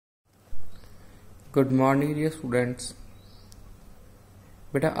Good morning dear students.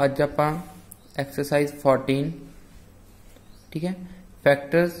 बेटा अज आप exercise 14 ठीक है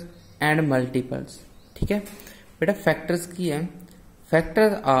फैक्टर्स एंड मल्टीपल्स। ठीक है बेटा फैक्टर्स की है,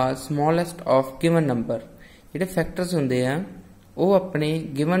 factors are smallest of given number. ਜਿਹੜੇ फैक्टर्स होंगे आ वो अपने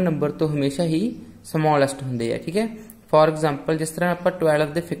गिवन नंबर तो हमेशा ही स्मॉलेस्ट होंगे आ। ठीक है फॉर एग्जाम्पल जिस तरह आप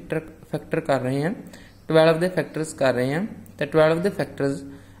 12 के फैक्टर कर रहे हैं, 12 के फैक्टर्स कर रहे हैं तो 12 के फैक्टर्स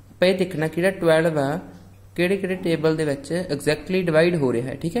आप ये देखना कि 12 आ कि टेबल के एग्जैक्टली डिवाइड हो रहा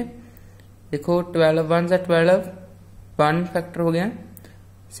है। ठीक है देखो 12 1 जा 12 1 फैक्टर हो गया,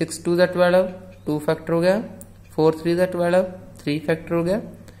 6 2 जा 12 2 फैक्टर हो गया, 4 3 जा 12 3 फैक्टर हो गया,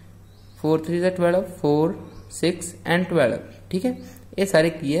 4 3 जा 12 4 6 एंड 12। ठीक है ये सारे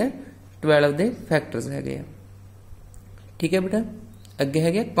की है 12 के फैक्टर्स है। ठीक है बेटा अगे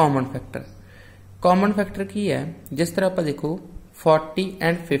है कॉमन फैक्टर। कॉमन फैक्टर की है जिस तरह आप देखो 40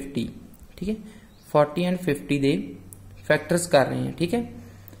 एंड 50। ठीक है 40 एंड 50 दे फैक्टर्स कर रहे हैं। ठीक है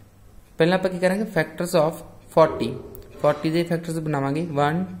पहला आप करेंगे factors of 40 they factors बनावांगे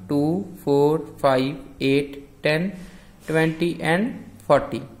 1 2 4 5 8 10 20 and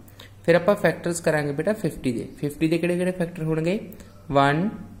 40। फिर आप फैक्टर्स करांगे बेटा 50 दे किहड़े फैक्टर होणगे 1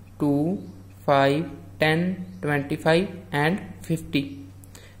 2 5 10 25 एंड 50।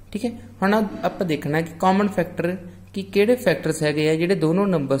 ठीक है हुण आप देखना कि कॉमन फैक्टर कि किहड़े फैक्टर्स है जिहड़े दोनों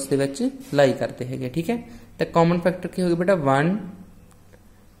नंबर्स दे विच लाई करते हैं। ठीक है तो कॉमन फैक्टर की होगी बेटा 1।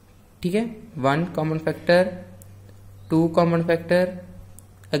 ठीक है 1 कॉमन फैक्टर, 2 कॉमन फैक्टर,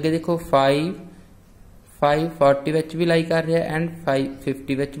 अगे देखो 5 40 विच भी लाई कर रहा है एंड 5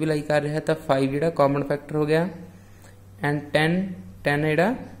 50 विच भी लाई कर रहा है तो 5 जिहड़ा कॉमन फैक्टर हो गया एंड 10 जिहड़ा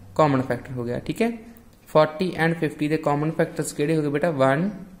कॉमन फैक्टर हो गया। ठीक है 40 एंड 50 के कॉमन फैक्टर्स किहड़े हो गए बेटा 1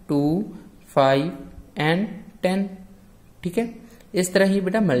 2 5 एंड 10। ठीक है इस तरह ही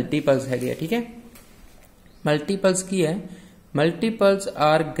बेटा मल्टीपल्स है। ठीक है मल्टीपल्स की है, multiples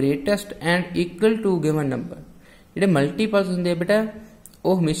are greatest and equal to given number. जिहड़े मल्टीपल्स होंगे बेटा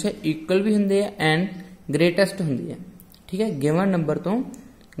वो हमेशा इक्वल भी होंगे एंड ग्रेटेस्ट होंगे। ठीक है गिवन नंबर तो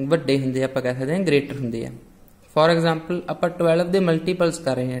वड्डे होंगे, आप कह सकते हैं ग्रेटर होंगे। फॉर एग्जाम्पल आप 12 के मल्टीपल्स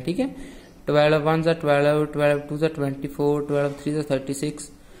कर रहे हैं। ठीक है 12 1 जा 12 12 2 जा 24 12 3 जा 36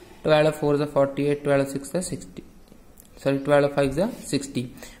 12 4 जा 48 12 6 जा 60 सॉरी 12 5 जा 60।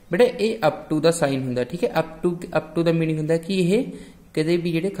 बेटे ये अप टू द साइन होंगे। ठीक है अप टू द मीनिंग होंगे कि ये कदे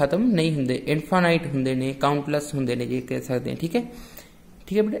भी जेडे खत्म नहीं होंगे, इनफाइनाइट होंगे ने, काउंटलैस होंगे ने कह सकते हैं। ठीक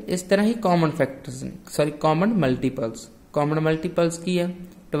है बेटा इस तरह ही कॉमन फैक्टर्स ने सॉरी कॉमन मल्टीपल्स की है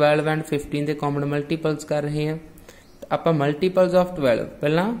 12 एंड 15 के कॉमन मल्टीपल्स कर रहे हैं। तो आप मल्टीपल्स ऑफ 12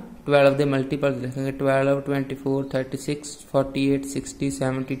 पहला 12 के मल्टीपल्स लिखेंगे 12 24 36 48 60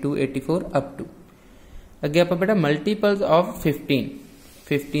 72 84 अप टू। अगे आप बेटा मल्टीपल्स ऑफ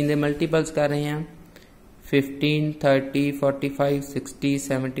 15 के मल्टीपल्स कर रहे हैं 15 30 45 60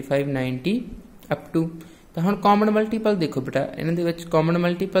 75 90 अप टू। तो हम कॉमन मल्टीपल देखो बेटा इन्होंने कॉमन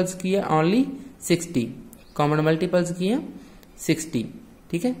मल्टीपल्स की है ओनली 60। कॉमन मल्टीपल्स की है 60।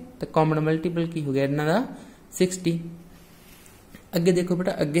 ठीक है तो कॉमन मल्टीपल की हो गया इन्हों का 60। अगे देखो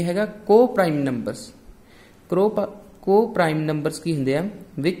बेटा अगे है को प्राइम नंबर्स। को प्राइम नंबर्स की होंगे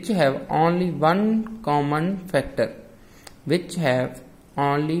which have only one common factor, which have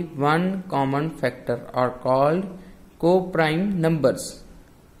only one common factor are called को प्राइम नंबर्स।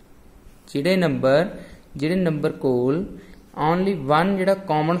 जिहड़े नंबर कोल ओनली वन जिहड़ा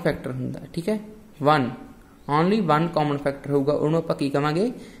कॉमन फैक्टर हुंदा। ठीक है ओनली वन कॉमन फैक्टर होगा उन्होंने आपां की कहांगे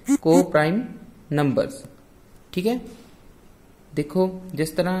को प्राइम नंबर्स। ठीक है देखो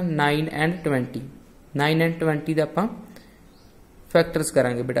जिस तरह 9 एंड 20 दा आपां फैक्टर्स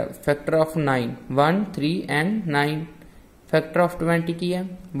करांगे बेटा। Factor of 9 1 3 and 9। Factor of 20 की है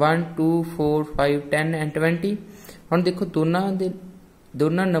 1 2 4 5 10 एंड 20। हुण देखो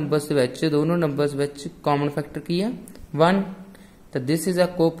दोनों नंबर्स विच कॉमन फैक्टर की है 1 तो दिस इज अ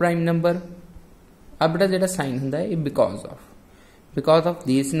को प्राइम नंबर। अब बेटा जो साइन होंगे ये because of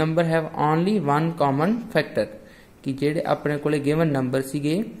this number have only one common factor कि जेडे अपने को गिवन नंबर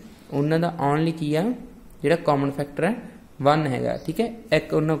सीगे उन्होंने ओनली की है जो कॉमन फैक्टर है 1 है। ठीक है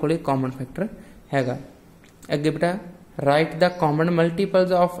एक उन्होंने को कॉमन फैक्टर है। अगे बेटा right the common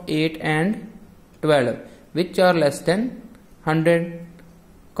multiples of 8 and 12 which are less than 100।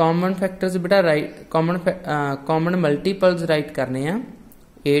 Common factors बेटा राइट कॉमन मल्टीपल्स राइट करने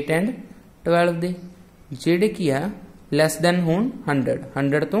 8 एंड 12 दे जेडे की है लैस दैन होन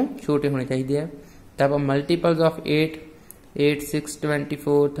 100 तो छोटे होने चाहिए। तो आप मल्टीपल्स ऑफ 8 8 6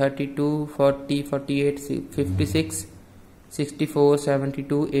 24 32 40 48 56 64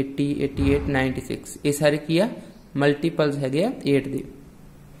 72 80 88 96 ये सारे की है मल्टीपल्स है 8 दे।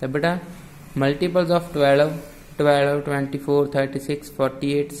 तो बेटा ਮਲਟੀਪਲਸ ਆਫ 12 24 36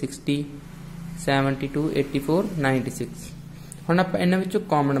 48 60 72 84 96 ਹੁਣ ਆਪਾਂ ਇਹਨਾਂ ਵਿੱਚੋਂ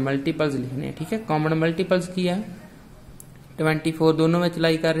ਕਾਮਨ ਮਲਟੀਪਲਸ ਲਿਖਣੇ ਆ। ਠੀਕ ਹੈ, ਕਾਮਨ ਮਲਟੀਪਲਸ ਕੀ ਆ? 24 ਦੋਨੋਂ ਵਿੱਚ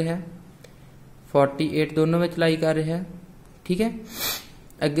ਲਾਈ ਕਰ ਰਿਹਾ, 48 ਦੋਨੋਂ ਵਿੱਚ ਲਾਈ ਕਰ ਰਿਹਾ। ठीक है,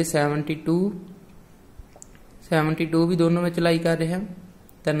 अगे 72 भी दोनों में लाई कर रहा,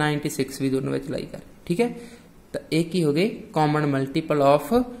 तो 96 भी दोनों में लाई कर। ठीक है, तो एक ही हो गए कॉमन मल्टीपल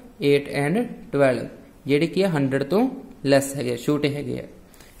ऑफ 8 एंड 12 जेडे कि 100 तो लैस है, छोटे है।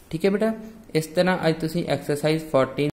 ठीक है बेटा, इस तरह अज तुसीं एक्सरसाइज 14